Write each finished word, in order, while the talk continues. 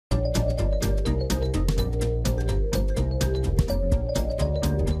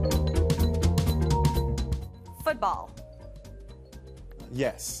Football.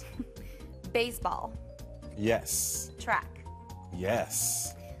 Yes. Baseball. Yes. Track.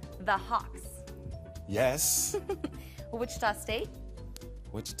 Yes. The Hawks. Yes. Wichita State.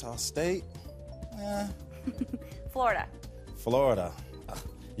 Wichita State. Florida. Florida.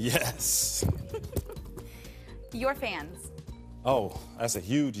 Yes. Your fans. Oh, that's a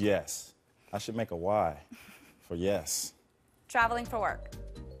huge yes. I should make a Y for yes. Traveling for work.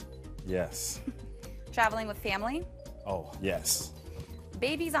 Yes. Traveling with family. Oh, yes.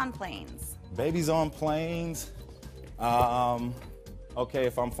 Babies on planes. Babies on planes. Okay,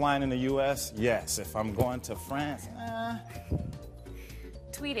 if I'm flying in the U.S., yes. If I'm going to France,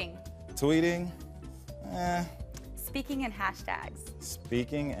 Tweeting. Tweeting, Speaking in hashtags.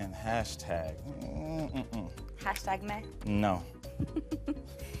 Speaking and hashtag. Hashtag me. No.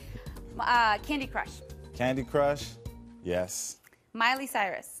 Candy Crush. Candy Crush, yes. Miley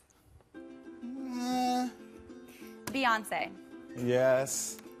Cyrus. Beyonce.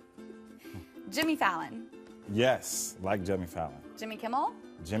 Yes. Jimmy Fallon. Yes, like Jimmy Fallon. Jimmy Kimmel.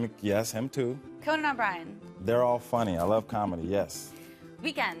 Jimmy, yes, him too. Conan O'Brien. They're all funny. I love comedy, yes.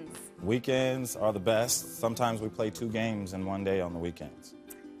 Weekends. Weekends are the best. Sometimes we play 2 games in one day on the weekends.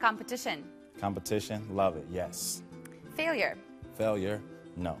 Competition. Competition, love it, yes. Failure. Failure,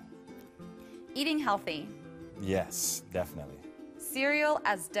 no. Eating healthy. Yes, definitely. Cereal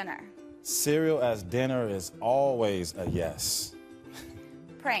as dinner. Cereal as dinner is always a yes.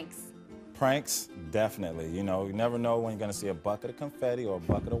 Pranks. Pranks, definitely. You know, you never know when you're going to see a bucket of confetti or a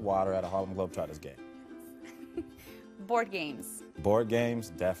bucket of water at a Harlem Globetrotters game. Board games. Board games,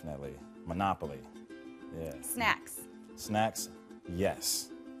 definitely. Monopoly, yeah. Snacks. Snacks, yes.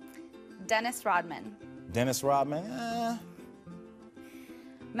 Dennis Rodman. Dennis Rodman,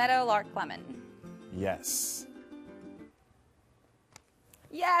 Meadow Lark Lemon. yes.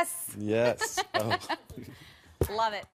 Yes. Yes. Oh. Love it.